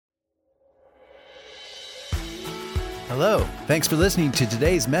Hello. Thanks for listening to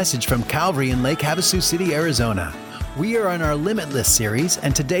today's message from Calvary in Lake Havasu City, Arizona. We are on our Limitless series,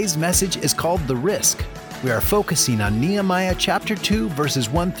 and today's message is called The Risk. We are focusing on Nehemiah chapter 2, verses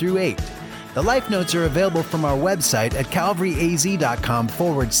 1 through 8. The life notes are available from our website at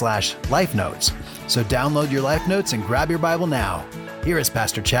calvaryaz.com/life notes. So download your life notes and grab your Bible now. Here is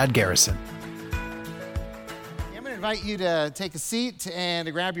Pastor Chad Garrison. I'm going to invite you to take a seat and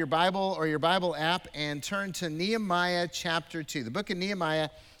to grab your Bible or your Bible app and turn to Nehemiah chapter 2. The book of Nehemiah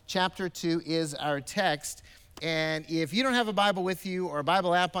chapter 2 is our text. And if you don't have a Bible with you or a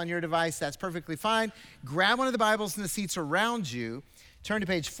Bible app on your device, that's perfectly fine. Grab one of the Bibles in the seats around you. Turn to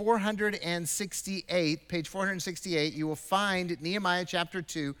page 468. Page 468, you will find Nehemiah chapter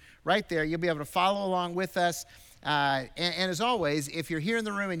 2 right there. You'll be able to follow along with us. And as always, if you're here in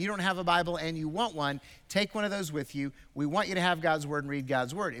the room and you don't have a Bible and you want one, take one of those with you. We want you to have God's Word and read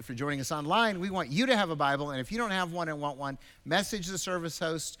God's Word. If you're joining us online, we want you to have a Bible. And if you don't have one and want one, message the service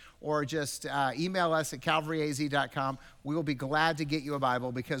host or just email us at calvaryaz.com. We will be glad to get you a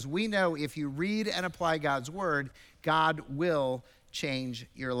Bible because we know if you read and apply God's Word, God will change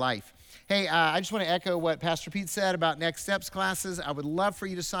your life. Hey, I just want to echo what Pastor Pete said about Next Steps classes. I would love for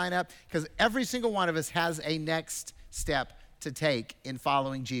you to sign up because every single one of us has a next step to take in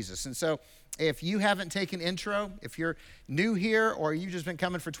following Jesus. And so if you haven't taken intro, if you're new here or you've just been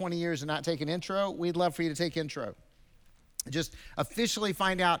coming for 20 years and not taken intro, we'd love for you to take intro. Just officially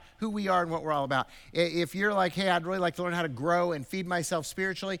find out who we are and what we're all about. If you're like, hey, I'd really like to learn how to grow and feed myself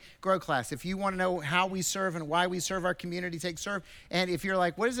spiritually, grow class. If you want to know how we serve and why we serve our community, take serve. And if you're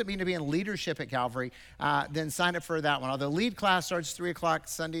like, what does it mean to be in leadership at Calvary, then sign up for that one. Although lead class starts 3 o'clock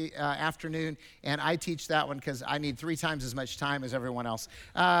Sunday afternoon, and I teach that one because I need 3 times as much time as everyone else.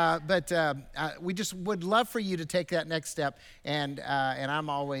 But we just would love for you to take that next step, and I'm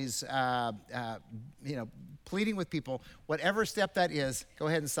always, pleading with people, whatever step that is, go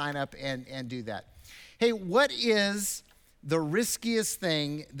ahead and sign up and do that. Hey, what is the riskiest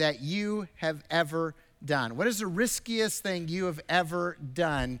thing that you have ever done? What is the riskiest thing you have ever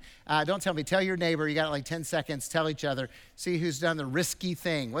done? Don't tell me, tell your neighbor. You got like 10 seconds, tell each other, see who's done the risky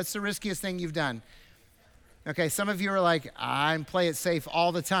thing. What's the riskiest thing you've done? Okay, some of you are like, I play it safe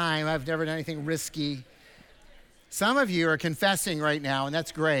all the time. I've never done anything risky. Some of you are confessing right now, and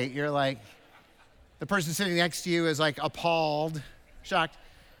that's great. You're like, the person sitting next to you is like appalled, shocked.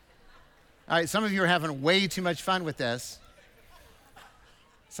 All right, some of you are having way too much fun with this.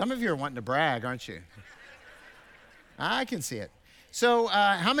 Some of you are wanting to brag, aren't you? I can see it. So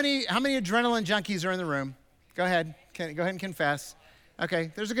how many adrenaline junkies are in the room? Go ahead and confess.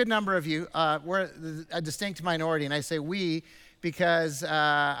 Okay, there's a good number of you. We're a distinct minority, and I say we because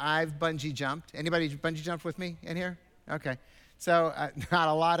I've bungee jumped. Anybody bungee jumped with me in here? Okay. So not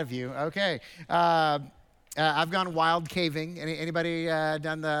a lot of you. Okay. I've gone wild caving. Anybody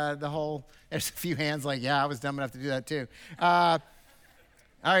done the whole, there's a few hands like, yeah, I was dumb enough to do that too. All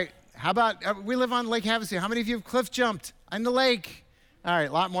right. How about, we live on Lake Havasu. How many of you have cliff jumped in the lake? All right,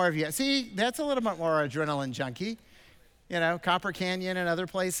 a lot more of you. See, that's a little bit more adrenaline junkie. You know, Copper Canyon and other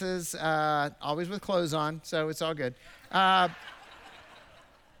places, always with clothes on, so it's all good.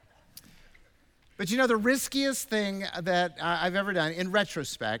 But you know, the riskiest thing that I've ever done, in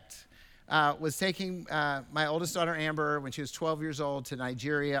retrospect, was taking my oldest daughter, Amber, when she was 12 years old, to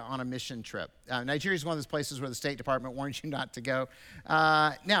Nigeria on a mission trip. Nigeria is one of those places where the State Department warns you not to go.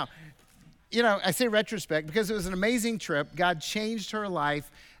 Now, you know, I say retrospect because it was an amazing trip. God changed her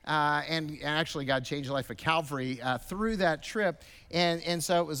life, and actually God changed the life of Calvary through that trip, and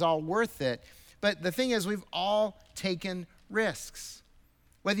so it was all worth it. But the thing is, we've all taken risks.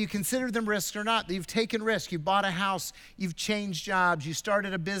 Whether you consider them risks or not, you've taken risks. You bought a house, you've changed jobs, you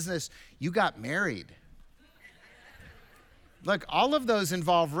started a business, you got married. Look, all of those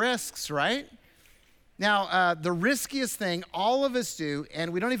involve risks, right? Now, the riskiest thing all of us do,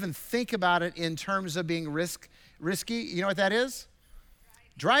 and we don't even think about it in terms of being risky, you know what that is?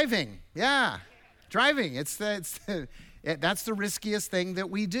 Driving. Yeah, driving. That's the riskiest thing that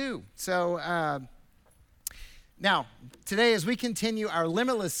we do. So, now, today as we continue our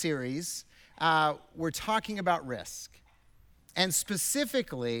Limitless series, we're talking about risk. And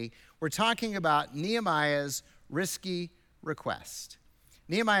specifically, we're talking about Nehemiah's risky request.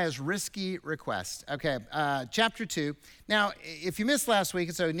 Nehemiah's risky request. Okay, chapter 2. Now, if you missed last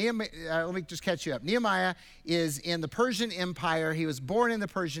week, so let me just catch you up. Nehemiah is in the Persian Empire. He was born in the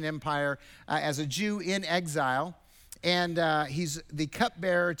Persian Empire as a Jew in exile. And he's the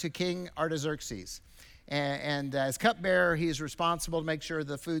cupbearer to King Artaxerxes. And as cupbearer, he is responsible to make sure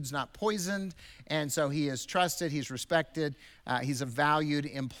the food's not poisoned. And so he is trusted, he's respected, he's a valued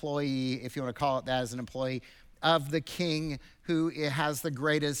employee, if you want to call it that as an employee. of the king who has the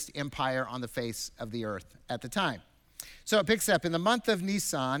greatest empire on the face of the earth at the time. So it picks up, in the month of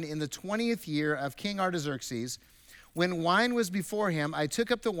Nisan, in the 20th year of King Artaxerxes, when wine was before him, I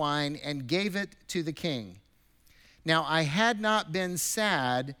took up the wine and gave it to the king. Now I had not been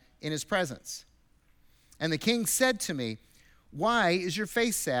sad in his presence. And the king said to me, why is your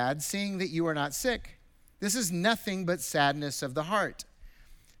face sad, seeing that you are not sick? This is nothing but sadness of the heart.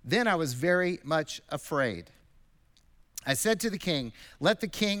 Then I was very much afraid. I said to the king, let the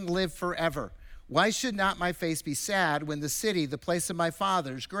king live forever. Why should not my face be sad when the city, the place of my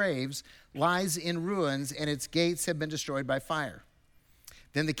father's graves, lies in ruins and its gates have been destroyed by fire?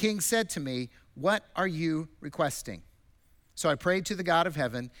 Then the king said to me, what are you requesting? So I prayed to the God of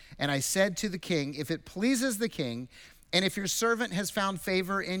heaven, and I said to the king, if it pleases the king, and if your servant has found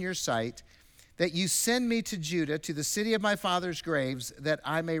favor in your sight, that you send me to Judah, to the city of my father's graves, that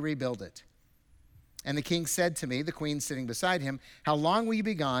I may rebuild it. And the king said to me, the queen sitting beside him, how long will you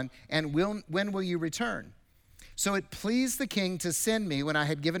be gone, and when will you return? So it pleased the king to send me when I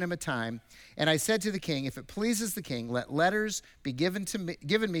had given him a time. And I said to the king, if it pleases the king, let letters be given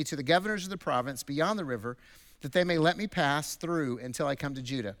me to the governors of the province beyond the river, that they may let me pass through until I come to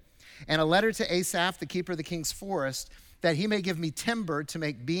Judah. And a letter to Asaph, the keeper of the king's forest, that he may give me timber to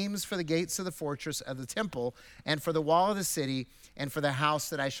make beams for the gates of the fortress of the temple, and for the wall of the city, and for the house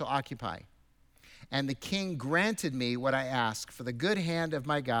that I shall occupy. And the king granted me what I asked, for the good hand of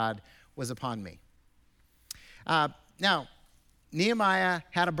my God was upon me. Now, Nehemiah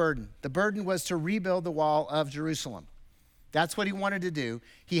had a burden. The burden was to rebuild the wall of Jerusalem. That's what he wanted to do.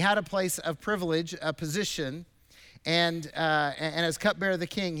 He had a place of privilege, a position, and as cupbearer of the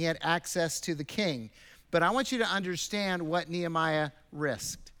king, he had access to the king. But I want you to understand what Nehemiah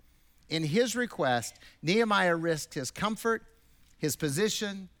risked. In his request, Nehemiah risked his comfort, his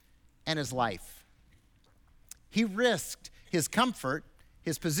position, and his life. He risked his comfort,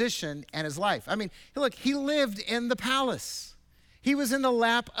 his position, and his life. I mean, look, he lived in the palace. He was in the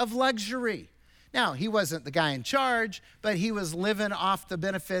lap of luxury. Now, he wasn't the guy in charge, but he was living off the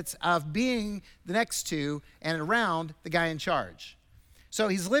benefits of being the next to and around the guy in charge. So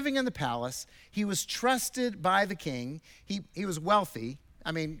he's living in the palace. He was trusted by the king. He was wealthy,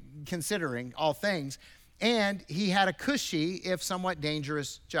 I mean, considering all things, and he had a cushy, if somewhat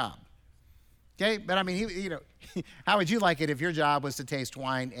dangerous, job. Okay, but I mean, how would you like it if your job was to taste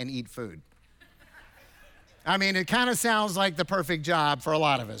wine and eat food? I mean, it kind of sounds like the perfect job for a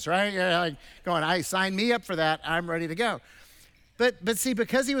lot of us, right? You're like going, sign me up for that. I'm ready to go. But see,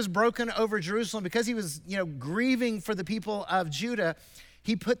 because he was broken over Jerusalem, because he was, grieving for the people of Judah,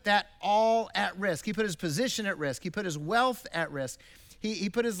 he put that all at risk. He put his position at risk. He put his wealth at risk. He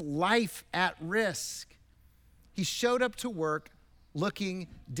put his life at risk. He showed up to work looking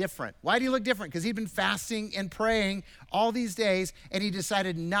different. Why did he look different? Because he'd been fasting and praying all these days, and he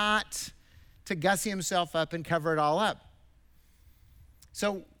decided not to gussy himself up and cover it all up.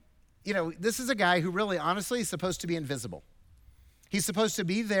 So, this is a guy who really, honestly, is supposed to be invisible. He's supposed to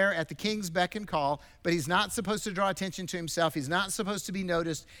be there at the king's beck and call, but he's not supposed to draw attention to himself. He's not supposed to be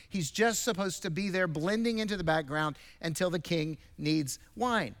noticed. He's just supposed to be there blending into the background until the king needs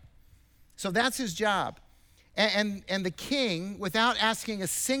wine. So that's his job. And the king, without asking a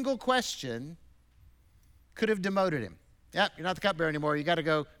single question, could have demoted him. Yep, you're not the cupbearer anymore. You got to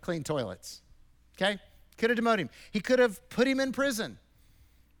go clean toilets. Okay? Could have demoted him. He could have put him in prison.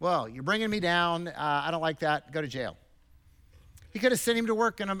 Well, you're bringing me down. I don't like that. Go to jail. He could have sent him to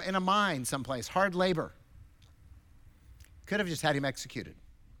work in a mine someplace, hard labor. Could have just had him executed.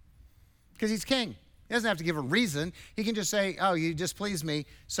 Because he's king. He doesn't have to give a reason. He can just say, oh, you displeased me,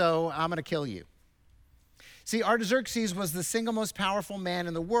 so I'm going to kill you. See, Artaxerxes was the single most powerful man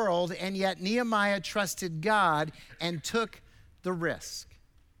in the world, and yet Nehemiah trusted God and took the risk.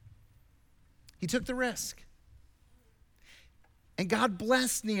 He took the risk. And God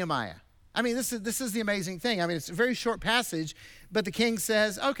blessed Nehemiah. I mean, this is the amazing thing. I mean, it's a very short passage, but the king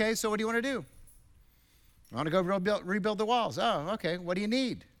says, okay, so what do you want to do? I want to go rebuild the walls. Oh, okay, what do you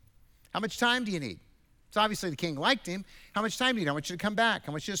need? How much time do you need? So obviously the king liked him. How much time do you need? I want you to come back.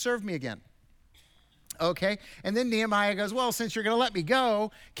 I want you to serve me again. Okay, and then Nehemiah goes, well, since you're going to let me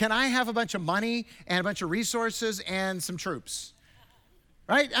go, can I have a bunch of money and a bunch of resources and some troops?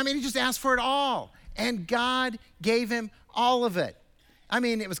 Right? I mean, he just asked for it all, and God gave him all of it. I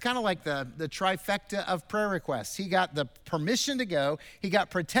mean, it was kind of like the trifecta of prayer requests. He got the permission to go, he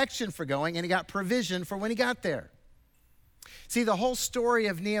got protection for going, and he got provision for when he got there. See, the whole story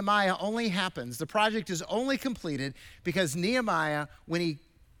of Nehemiah only happens, the project is only completed because Nehemiah, when he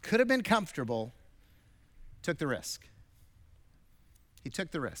could have been comfortable, took the risk. He took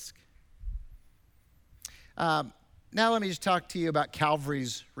the risk. Now let me just talk to you about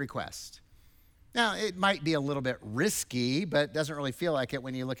Calvary's request. Now, it might be a little bit risky, but it doesn't really feel like it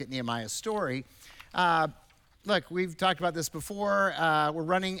when you look at Nehemiah's story. Look, we've talked about this before. We're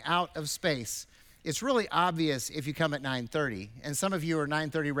running out of space. It's really obvious if you come at 9:30, and some of you are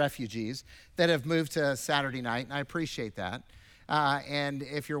 9:30 refugees that have moved to Saturday night, and I appreciate that. And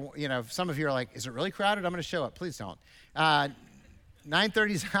if you're, some of you are like, is it really crowded? I'm going to show up. Please don't. 9:30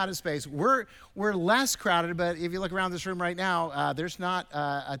 is out of space. We're less crowded, but if you look around this room right now, there's not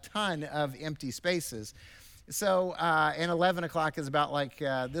a ton of empty spaces. So, and 11 o'clock is about like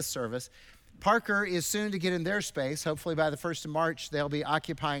this service. Parker is soon to get in their space. Hopefully by the 1st of March, they'll be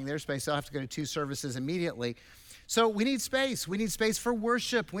occupying their space. They'll have to go to 2 services immediately. So we need space. We need space for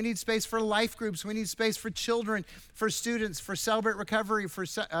worship. We need space for life groups. We need space for children, for students, for Celebrate Recovery, for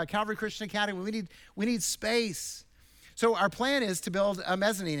Calvary Christian Academy. We need space. So our plan is to build a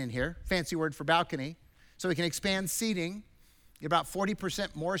mezzanine in here, fancy word for balcony, so we can expand seating, get about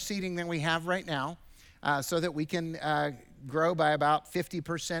 40% more seating than we have right now, so that we can grow by about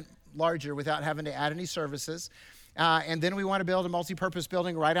 50% larger without having to add any services. And then we want to build a multi-purpose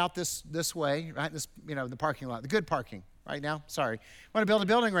building right out this way, right? This, the parking lot, the good parking right now. Sorry. We want to build a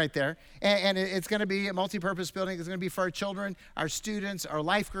building right there. And it's going to be a multi-purpose building. It's going to be for our children, our students, our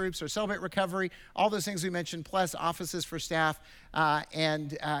life groups, our Celebrate Recovery, all those things we mentioned, plus offices for staff.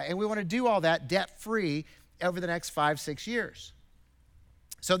 And we want to do all that debt-free over the next 5-6 years.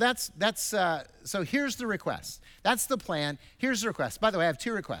 So so here's the request. That's the plan. Here's the request. By the way, I have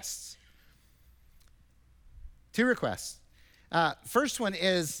 2 requests. 2 requests. First one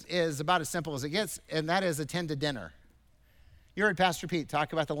is about as simple as it gets, and that is attend a dinner. You heard Pastor Pete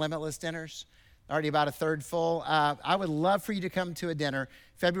talk about the Limitless dinners, already about a third full. I would love for you to come to a dinner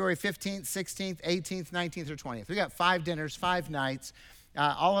February 15th, 16th, 18th, 19th, or 20th. We got 5 dinners, 5 nights.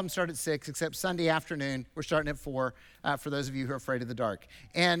 All of them start at 6, except Sunday afternoon. We're starting at 4 for those of you who are afraid of the dark.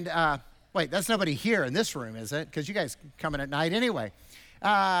 And wait, that's nobody here in this room, is it? Because you guys come in at night anyway.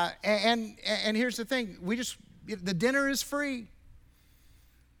 And here's the thing. The dinner is free.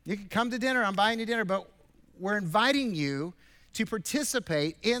 You can come to dinner. I'm buying you dinner, but we're inviting you to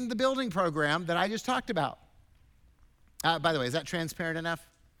participate in the building program that I just talked about. By the way, is that transparent enough?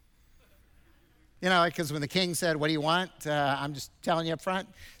 Because when the king said, what do you want? I'm just telling you up front.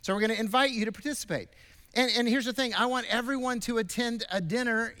 So we're going to invite you to participate. And here's the thing. I want everyone to attend a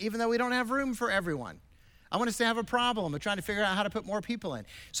dinner, even though we don't have room for everyone. I want us to have a problem of trying to figure out how to put more people in.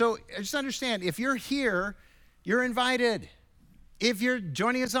 So just understand, if you're here, you're invited. If you're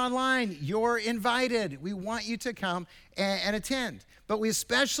joining us online, you're invited. We want you to come and attend. But we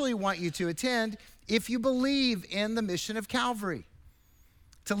especially want you to attend if you believe in the mission of Calvary,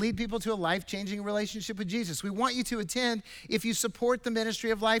 to lead people to a life-changing relationship with Jesus. We want you to attend if you support the ministry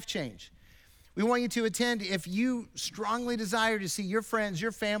of Life Change. We want you to attend if you strongly desire to see your friends,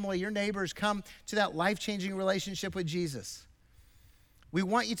 your family, your neighbors come to that life-changing relationship with Jesus. We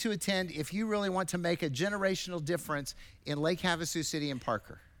want you to attend if you really want to make a generational difference in Lake Havasu City and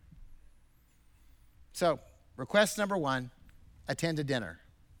Parker. So, request number 1, attend a dinner.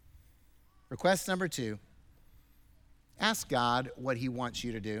 Request number 2, ask God what he wants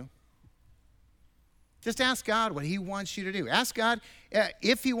you to do. Just ask God what he wants you to do. Ask God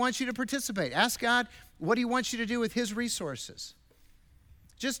if he wants you to participate. Ask God what he wants you to do with his resources.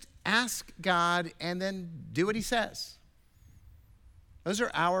 Just ask God and then do what he says. Those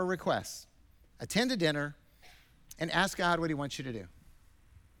are our requests. Attend a dinner and ask God what he wants you to do.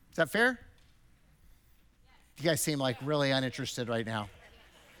 Is that fair? You guys seem like really uninterested right now.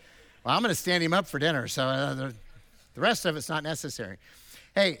 Well, I'm going to stand him up for dinner, so the rest of it's not necessary.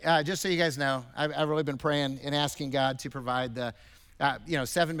 Hey, just so you guys know, I've really been praying and asking God to provide the,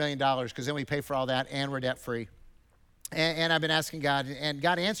 $7 million, because then we pay for all that and we're debt-free. And I've been asking God, and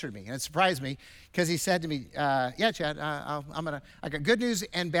God answered me. And it surprised me because he said to me, yeah, Chad, I got good news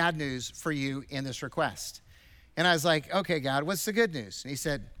and bad news for you in this request. And I was like, okay, God, what's the good news? And he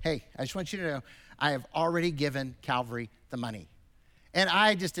said, hey, I just want you to know, I have already given Calvary the money. And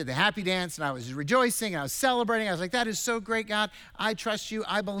I just did the happy dance, and I was rejoicing, and I was celebrating. I was like, that is so great, God. I trust you.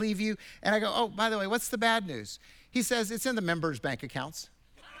 I believe you. And I go, oh, by the way, what's the bad news? He says, it's in the members' bank accounts.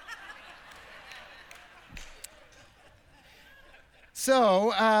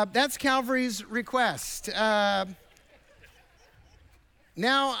 So that's Calvary's request. Now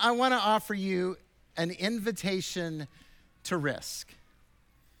I want to offer you an invitation to risk.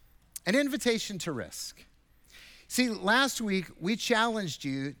 An invitation to risk. See, last week we challenged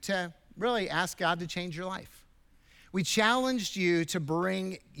you to really ask God to change your life. We challenged you to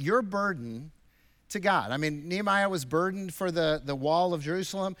bring your burden to God. I mean, Nehemiah was burdened for the wall of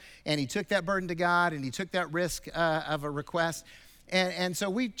Jerusalem, and he took that burden to God, and he took that risk of a request. And so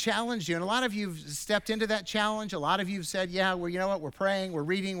we challenged you, and a lot of you have stepped into that challenge. A lot of you have said, yeah, well, you know what, we're praying, we're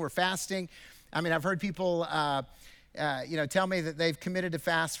reading, we're fasting. I mean, I've heard people tell me that they've committed to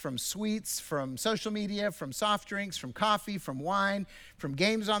fast from sweets, from social media, from soft drinks, from coffee, from wine, from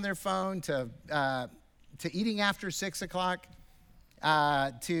games on their phone, to eating after 6 o'clock,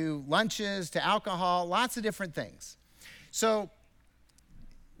 to lunches, to alcohol, lots of different things. So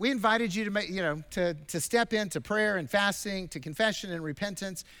we invited you to step into prayer and fasting, to confession and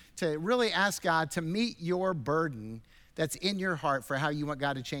repentance, to really ask God to meet your burden that's in your heart for how you want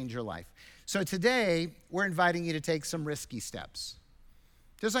God to change your life. So today, we're inviting you to take some risky steps.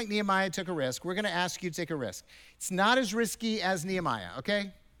 Just like Nehemiah took a risk, we're going to ask you to take a risk. It's not as risky as Nehemiah,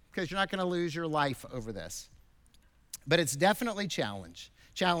 okay? Because you're not going to lose your life over this. But it's definitely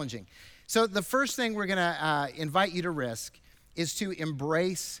challenging. So the first thing we're going to invite you to risk is to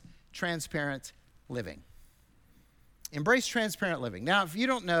embrace transparent living. Embrace transparent living. Now, if you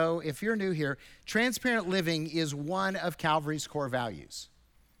don't know, if you're new here, transparent living is one of Calvary's core values.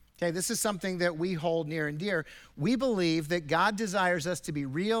 Okay, this is something that we hold near and dear. We believe that God desires us to be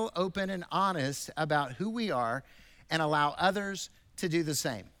real, open, and honest about who we are and allow others to do the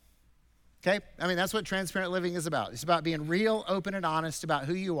same. Okay? I mean, that's what transparent living is about. It's about being real, open, and honest about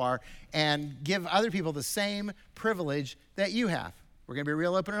who you are and give other people the same privilege that you have. We're going to be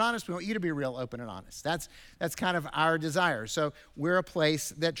real, open, and honest. We want you to be real, open, and honest. That's kind of our desire. So we're a place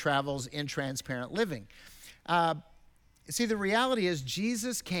that travels in transparent living. See, the reality is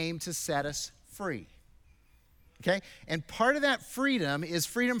Jesus came to set us free. Okay? And part of that freedom is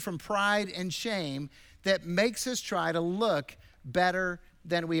freedom from pride and shame that makes us try to look better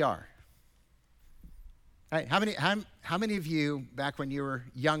than we are. Right? How many of you, back when you were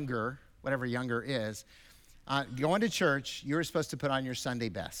younger, whatever younger is, going to church, you were supposed to put on your Sunday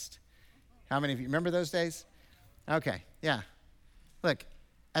best? How many of you remember those days? Okay, yeah. Look,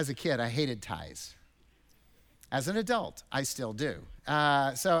 as a kid, I hated ties. As an adult, I still do.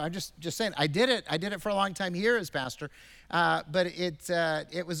 So I'm just saying, I did it for a long time here as pastor, but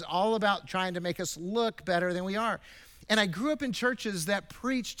it was all about trying to make us look better than we are. And I grew up in churches that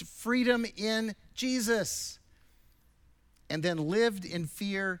preached freedom in Jesus and then lived in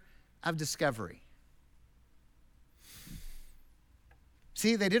fear of discovery.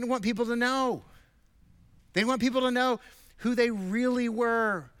 See, they didn't want people to know. They didn't want people to know who they really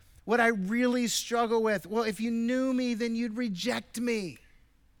were, what I really struggle with. Well, if you knew me, then you'd reject me.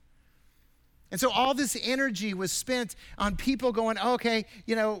 And so all this energy was spent on people going, okay,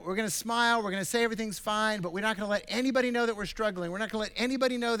 we're going to smile, we're going to say everything's fine, but we're not going to let anybody know that we're struggling. We're not going to let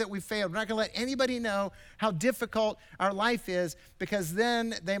anybody know that we failed. We're not going to let anybody know how difficult our life is, because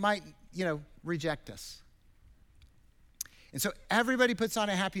then they might, reject us. And so everybody puts on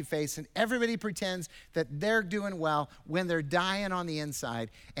a happy face and everybody pretends that they're doing well when they're dying on the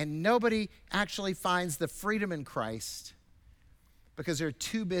inside, and nobody actually finds the freedom in Christ because they're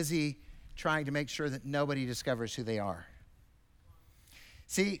too busy trying to make sure that nobody discovers who they are.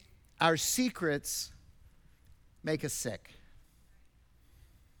 See, our secrets make us sick.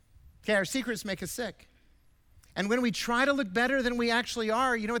 Okay, our secrets make us sick. And when we try to look better than we actually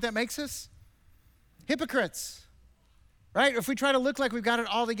are, you know what that makes us? Hypocrites. Right? If we try to look like we've got it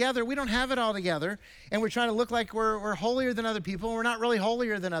all together, we don't have it all together. And we're trying to look like we're holier than other people, and we're not really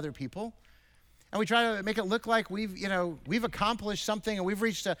holier than other people. And we try to make it look like we've accomplished something, and we've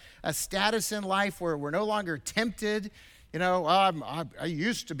reached a status in life where we're no longer tempted. I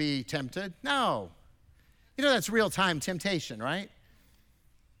used to be tempted. No. That's real-time temptation, right?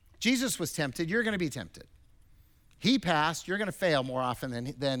 Jesus was tempted. You're going to be tempted. He passed. You're going to fail more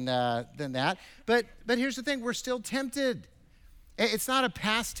often than that. But here's the thing. We're still tempted. It's not a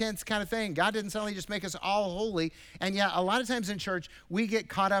past tense kind of thing. God didn't suddenly just make us all holy. And yeah, a lot of times in church, we get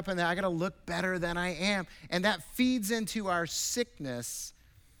caught up in that. I got to look better than I am. And that feeds into our sickness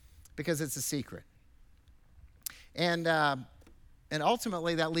because it's a secret. And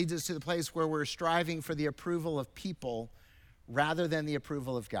ultimately, that leads us to the place where we're striving for the approval of people rather than the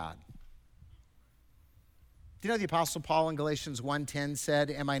approval of God. Do you know the Apostle Paul in Galatians 1:10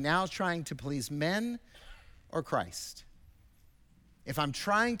 said, "Am I now trying to please men or Christ? If I'm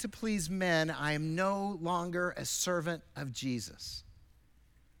trying to please men, I am no longer a servant of Jesus."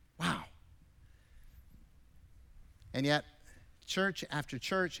 Wow. And yet, church after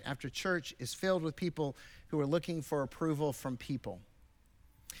church after church is filled with people who are looking for approval from people.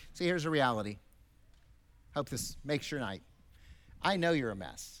 See, here's the reality. Hope this makes your night. I know you're a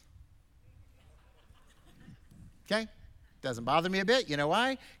mess. Okay? Doesn't bother me a bit. You know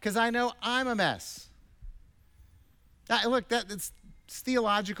why? Because I know I'm a mess. Look, it's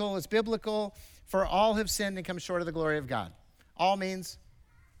theological, it's biblical. For all have sinned and come short of the glory of God. All means,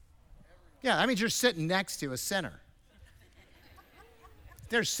 yeah, that means you're sitting next to a sinner.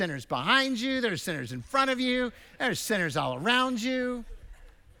 There's sinners behind you. There's sinners in front of you. There's sinners all around you.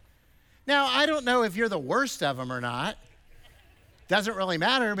 Now, I don't know if you're the worst of them or not. Doesn't really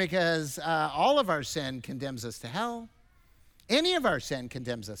matter because all of our sin condemns us to hell. Any of our sin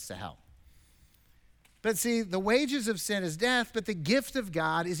condemns us to hell. But see, the wages of sin is death, but the gift of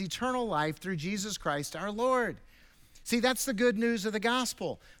God is eternal life through Jesus Christ our Lord. See, that's the good news of the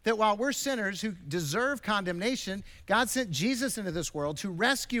gospel, that while we're sinners who deserve condemnation, God sent Jesus into this world to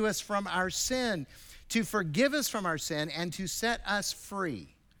rescue us from our sin, to forgive us from our sin, and to set us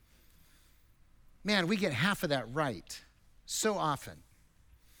free. Man, we get half of that right so often.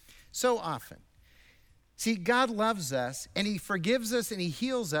 So often. See, God loves us, and he forgives us, and he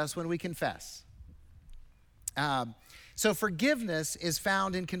heals us when we confess. So forgiveness is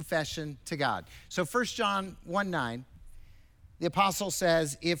found in confession to God. So 1 John 1:9, the apostle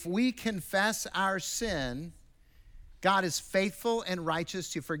says, if we confess our sin, God is faithful and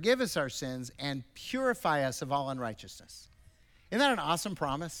righteous to forgive us our sins and purify us of all unrighteousness. Isn't that an awesome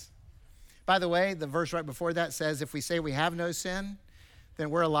promise? By the way, the verse right before that says, if we say we have no sin,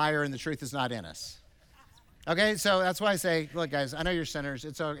 then we're a liar and the truth is not in us. Okay, so that's why I say, look, guys, I know you're sinners.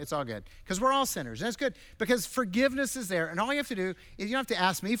 It's all good. Because we're all sinners. And it's good because forgiveness is there. And all you have to do is you don't have to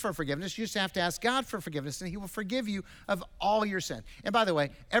ask me for forgiveness. You just have to ask God for forgiveness, and he will forgive you of all your sin. And by the way,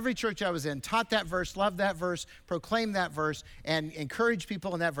 every church I was in taught that verse, loved that verse, proclaimed that verse, and encouraged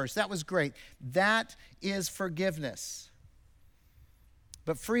people in that verse. That was great. That is forgiveness.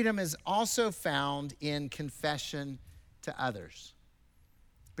 But freedom is also found in confession to others.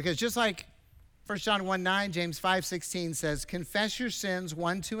 Because just like 1 John 1:9, James 5:16 says, confess your sins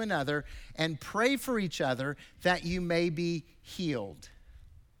one to another and pray for each other that you may be healed.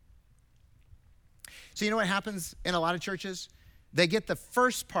 So you know what happens in a lot of churches? They get the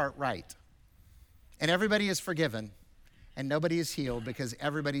first part right, and everybody is forgiven, and nobody is healed because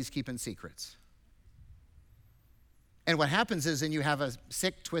everybody's keeping secrets. And what happens is then you have a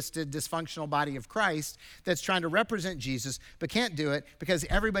sick, twisted, dysfunctional body of Christ that's trying to represent Jesus but can't do it because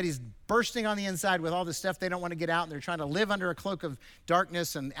everybody's bursting on the inside with all this stuff they don't want to get out, and they're trying to live under a cloak of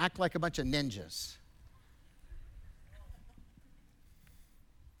darkness and act like a bunch of ninjas.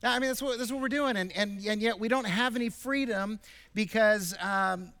 I mean, that's what we're doing, and yet we don't have any freedom because,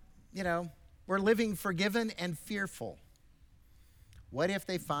 we're living forgiven and fearful. What if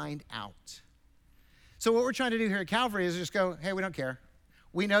they find out? So what we're trying to do here at Calvary is just go, hey, we don't care.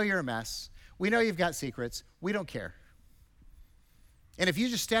 We know you're a mess. We know you've got secrets. We don't care. And if you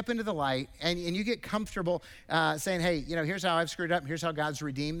just step into the light and you get comfortable saying, hey, here's how I've screwed up, and here's how God's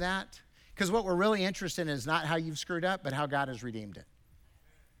redeemed that. Because what we're really interested in is not how you've screwed up, but how God has redeemed it.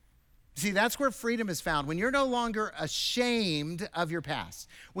 See, that's where freedom is found. When you're no longer ashamed of your past.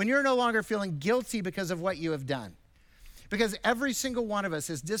 When you're no longer feeling guilty because of what you have done. Because every single one of us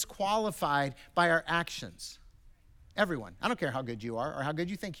is disqualified by our actions. Everyone. I don't care how good you are or how good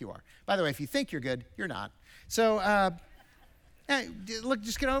you think you are. By the way, if you think you're good, you're not. So, look,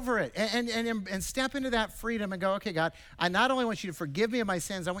 just get over it and step into that freedom and go, okay, God, I not only want you to forgive me of my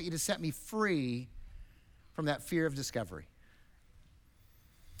sins, I want you to set me free from that fear of discovery.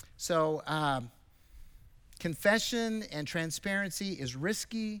 So, confession and transparency is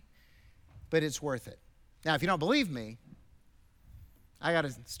risky, but it's worth it. Now, if you don't believe me, I got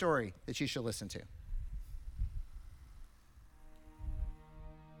a story that you should listen to.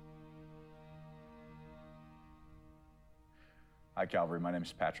 Hi, Calvary. My name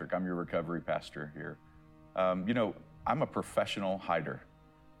is Patrick. I'm your recovery pastor here. I'm a professional hider.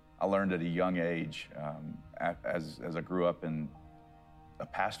 I learned at a young age, as I grew up in a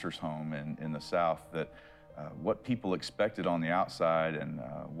pastor's home in the South, that what people expected on the outside and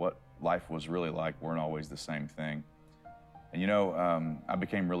what life was really like weren't always the same thing. And I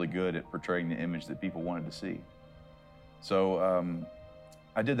became really good at portraying the image that people wanted to see. So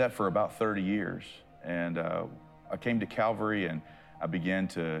I did that for about 30 years. And I came to Calvary and I began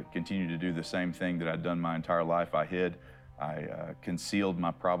to continue to do the same thing that I'd done my entire life. I hid, I concealed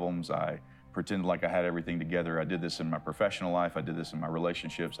my problems, I pretended like I had everything together. I did this in my professional life, I did this in my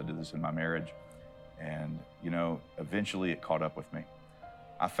relationships, I did this in my marriage. And eventually it caught up with me.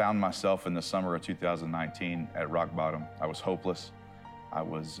 I found myself in the summer of 2019 at rock bottom. I was hopeless. I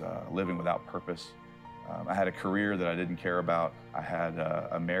was living without purpose. I had a career that I didn't care about. I had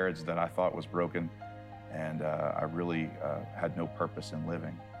a marriage that I thought was broken, and I really had no purpose in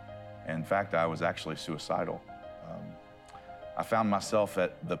living. In fact, I was actually suicidal. I found myself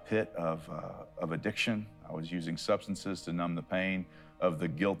at the pit of addiction. I was using substances to numb the pain of the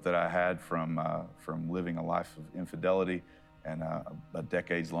guilt that I had from living a life of infidelity and a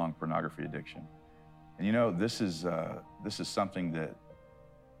decades-long pornography addiction. And you know, this is something that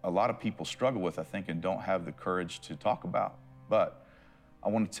a lot of people struggle with, I think, and don't have the courage to talk about. But I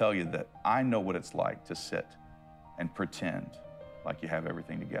want to tell you that I know what it's like to sit and pretend like you have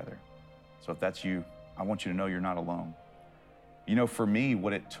everything together. So if that's you, I want you to know you're not alone. You know, for me,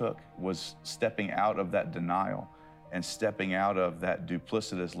 what it took was stepping out of that denial and stepping out of that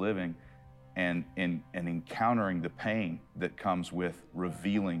duplicitous living and encountering the pain that comes with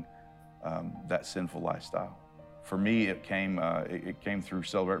revealing that sinful lifestyle. For me, it came through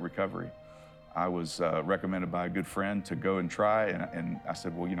Celebrate Recovery. I was recommended by a good friend to go and try, and I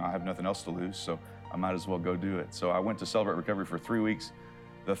said, well, you know, I have nothing else to lose, so I might as well go do it. So I went to Celebrate Recovery for 3 weeks.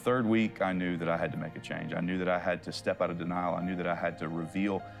 The third week, I knew that I had to make a change. I knew that I had to step out of denial. I knew that I had to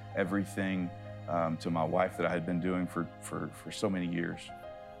reveal everything to my wife that I had been doing for so many years.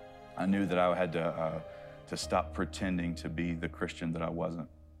 I knew that I had to stop pretending to be the Christian that I wasn't.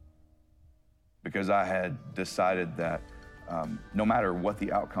 Because I had decided that no matter what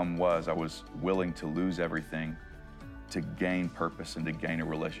the outcome was, I was willing to lose everything to gain purpose and to gain a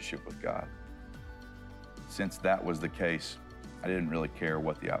relationship with God. Since that was the case, I didn't really care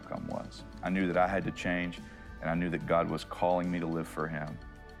what the outcome was. I knew that I had to change, and I knew that God was calling me to live for Him.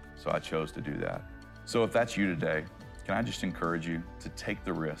 So I chose to do that. So if that's you today, can I just encourage you to take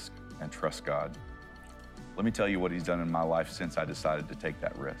the risk and trust God? Let me tell you what He's done in my life since I decided to take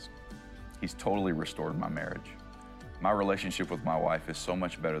that risk. He's totally restored my marriage. My relationship with my wife is so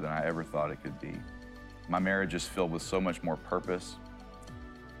much better than I ever thought it could be. My marriage is filled with so much more purpose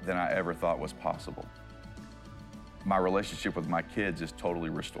than I ever thought was possible. My relationship with my kids is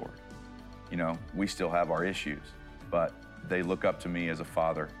totally restored. You know, we still have our issues, but they look up to me as a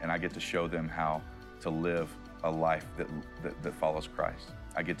father, and I get to show them how to live a life that follows Christ.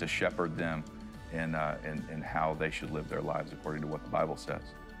 I get to shepherd them in how they should live their lives according to what the Bible says.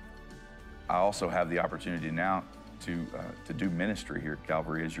 I also have the opportunity now to do ministry here at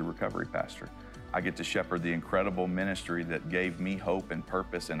Calvary as your recovery pastor. I get to shepherd the incredible ministry that gave me hope and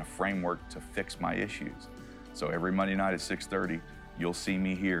purpose and a framework to fix my issues. So every Monday night at 6:30, you'll see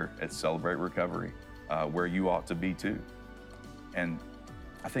me here at Celebrate Recovery, where you ought to be too. And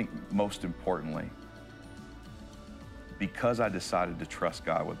I think most importantly, because I decided to trust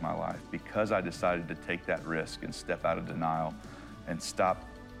God with my life, because I decided to take that risk and step out of denial and stop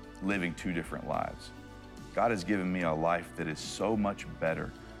living two different lives, God has given me a life that is so much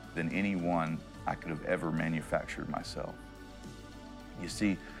better than any one I could have ever manufactured myself. You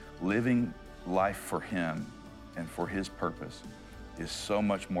see, living life for Him and for His purpose is so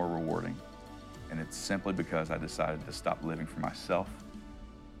much more rewarding. And it's simply because I decided to stop living for myself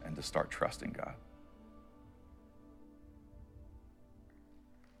and to start trusting God.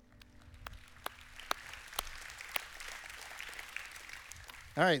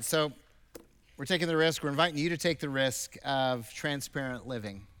 All right, so we're taking the risk. We're inviting you to take the risk of transparent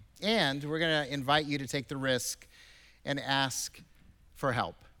living. And we're going to invite you to take the risk and ask for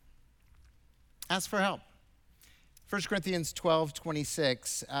help. Ask for help. 1 Corinthians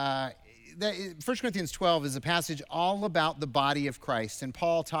 12:26. 1 Corinthians 12 is a passage all about the body of Christ. And the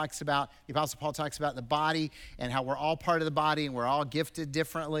Apostle Paul talks about the body and how we're all part of the body and we're all gifted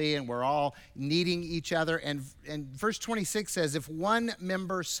differently and we're all needing each other. And verse 26 says, if one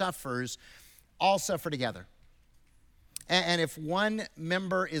member suffers, all suffer together. And if one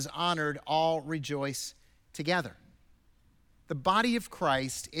member is honored, all rejoice together. The body of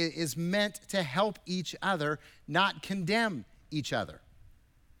Christ is meant to help each other, not condemn each other.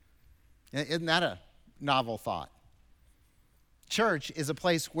 Isn't that a novel thought? Church is a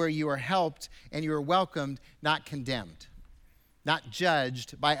place where you are helped and you are welcomed, not condemned, not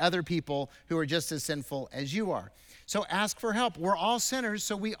judged by other people who are just as sinful as you are. So ask for help. We're all sinners,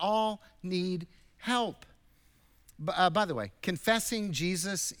 so we all need help. By the way, confessing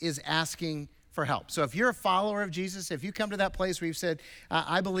Jesus is asking for help. So if you're a follower of Jesus, if you come to that place where you've said,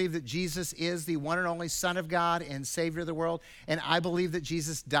 I believe that Jesus is the one and only Son of God and Savior of the world, and I believe that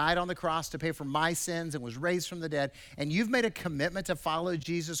Jesus died on the cross to pay for my sins and was raised from the dead, and you've made a commitment to follow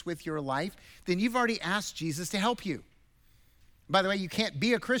Jesus with your life, then you've already asked Jesus to help you. By the way, you can't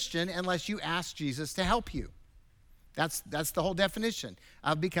be a Christian unless you ask Jesus to help you. That's the whole definition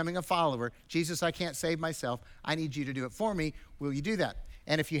of becoming a follower. Jesus, I can't save myself. I need you to do it for me. Will you do that?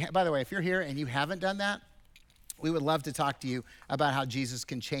 And by the way, if you're here and you haven't done that, we would love to talk to you about how Jesus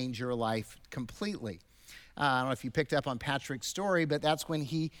can change your life completely. I don't know if you picked up on Patrick's story, but that's when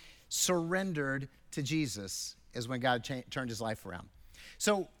he surrendered to Jesus is when God turned his life around.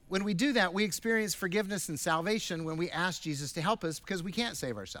 So when we do that, we experience forgiveness and salvation when we ask Jesus to help us because we can't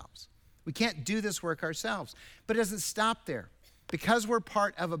save ourselves. We can't do this work ourselves. But it doesn't stop there. Because we're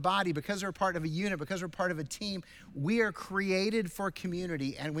part of a body, because we're part of a unit, because we're part of a team, we are created for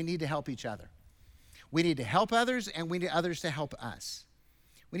community, and we need to help each other. We need to help others, and we need others to help us.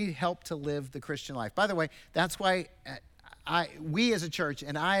 We need help to live the Christian life. By the way, that's why we as a church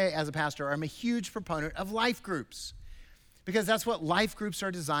and I as a pastor am a huge proponent of life groups, because that's what life groups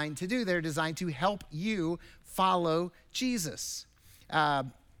are designed to do. They're designed to help you follow Jesus.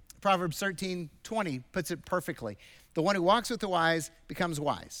 Proverbs 13:20 puts it perfectly. The one who walks with the wise becomes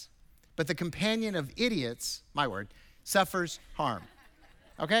wise, but the companion of idiots, my word, suffers harm.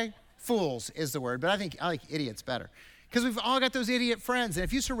 Okay? Fools is the word, but I like idiots better. Because we've all got those idiot friends. And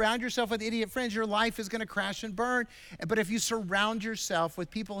if you surround yourself with idiot friends, your life is going to crash and burn. But if you surround yourself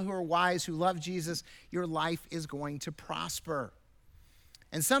with people who are wise, who love Jesus, your life is going to prosper.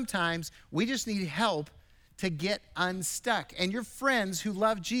 And sometimes we just need help to get unstuck. And your friends who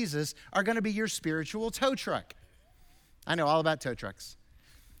love Jesus are going to be your spiritual tow truck. I know all about tow trucks.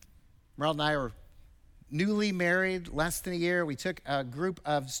 Merle and I were newly married, less than a year. We took a group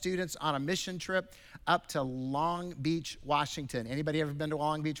of students on a mission trip up to Long Beach, Washington. Anybody ever been to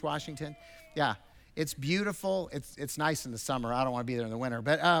Long Beach, Washington? Yeah, it's beautiful. It's nice in the summer. I don't want to be there in the winter,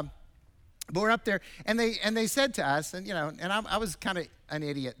 but we're up there, and they said to us, and I was kind of an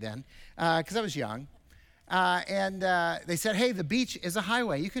idiot then because I was young. They said, hey, the beach is a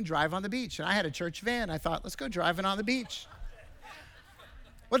highway. You can drive on the beach. And I had a church van. I thought, let's go driving on the beach.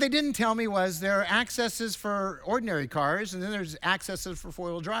 What they didn't tell me was there are accesses for ordinary cars, and then there's accesses for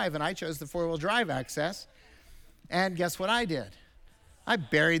four-wheel drive, and I chose the four-wheel drive access. And guess what I did? I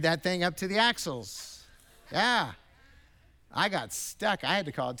buried that thing up to the axles. Yeah. I got stuck. I had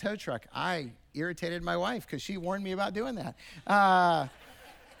to call a tow truck. I irritated my wife because she warned me about doing that.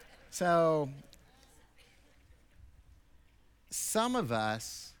 So some of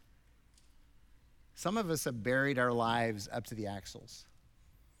us have buried our lives up to the axles.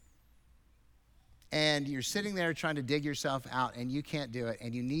 And you're sitting there trying to dig yourself out, and you can't do it,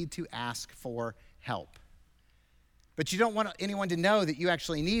 and you need to ask for help. But you don't want anyone to know that you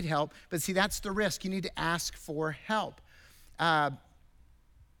actually need help. But see, that's the risk. You need to ask for help. And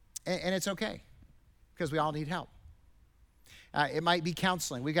it's okay, because we all need help. It might be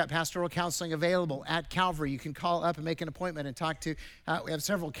counseling. We've got pastoral counseling available at Calvary. You can call up and make an appointment and talk to. We have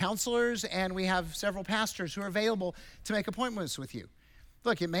several counselors, and we have several pastors who are available to make appointments with you.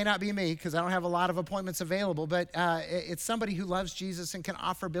 Look, it may not be me because I don't have a lot of appointments available, but it's somebody who loves Jesus and can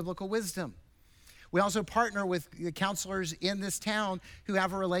offer biblical wisdom. We also partner with the counselors in this town who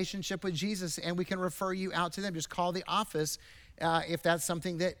have a relationship with Jesus, and we can refer you out to them. Just call the office if that's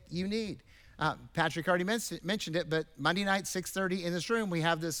something that you need. Patrick already mentioned it, but Monday night, 6:30 in this room, we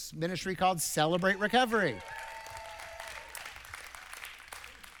have this ministry called Celebrate Recovery. You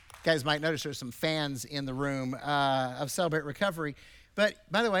guys might notice there's some fans in the room of Celebrate Recovery.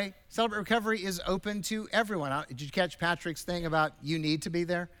 But by the way, Celebrate Recovery is open to everyone. Did you catch Patrick's thing about you need to be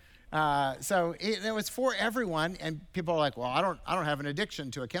there? So it's for everyone, and people are like, well, I don't have an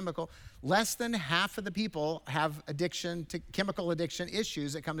addiction to a chemical. Less than half of the people have chemical addiction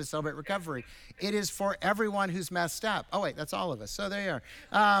issues that come to Celebrate Recovery. It is for everyone who's messed up. Oh wait, that's all of us. So there you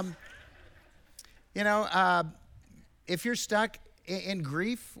are. If you're stuck in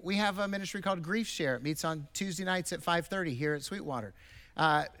grief, we have a ministry called Grief Share. It meets on Tuesday nights at 5:30 here at Sweetwater.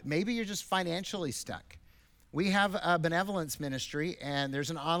 Maybe you're just financially stuck. We have a benevolence ministry, and there's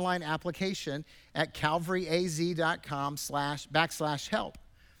an online application at calvaryaz.com/help.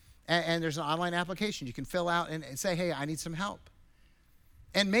 And there's an online application you can fill out and say, hey, I need some help.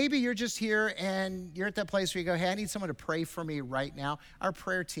 And maybe you're just here and you're at that place where you go, hey, I need someone to pray for me right now. Our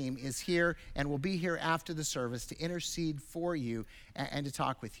prayer team is here and will be here after the service to intercede for you and to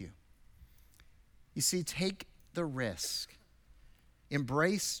talk with you. You see, take the risk.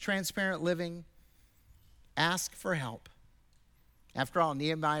 Embrace transparent living. Ask for help. After all,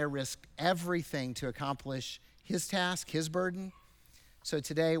 Nehemiah risked everything to accomplish his task, his burden. So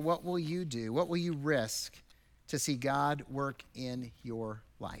today, what will you do? What will you risk to see God work in your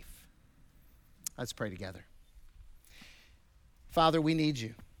life? Let's pray together. Father, we need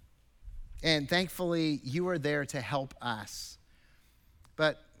you. And thankfully, you are there to help us.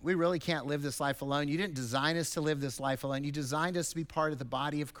 But we really can't live this life alone. You didn't design us to live this life alone. You designed us to be part of the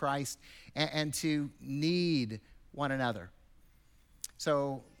body of Christ and to need one another.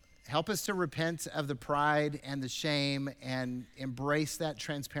 So help us to repent of the pride and the shame and embrace that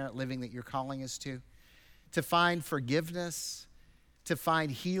transparent living that you're calling us to find forgiveness, to find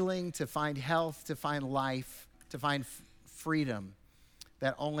healing, to find health, to find life to find freedom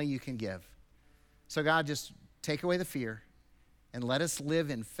that only you can give. So God, just take away the fear and let us live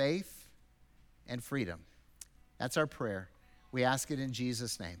in faith and freedom. That's our prayer. We ask it in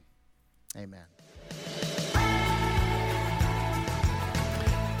Jesus' name. Amen.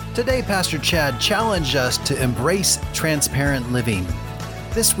 Today, Pastor Chad challenged us to embrace transparent living.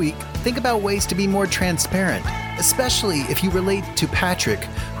 This week, think about ways to be more transparent, especially if you relate to Patrick,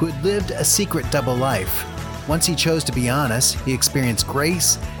 who had lived a secret double life. Once he chose to be honest, he experienced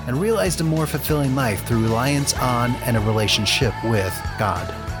grace and realized a more fulfilling life through reliance on and a relationship with God.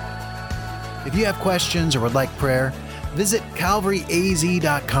 If you have questions or would like prayer, visit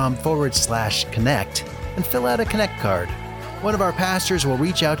calvaryaz.com/connect and fill out a Connect card. One of our pastors will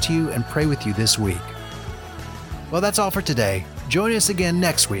reach out to you and pray with you this week. Well, that's all for today. Join us again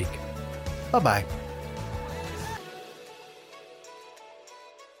next week. Bye-bye.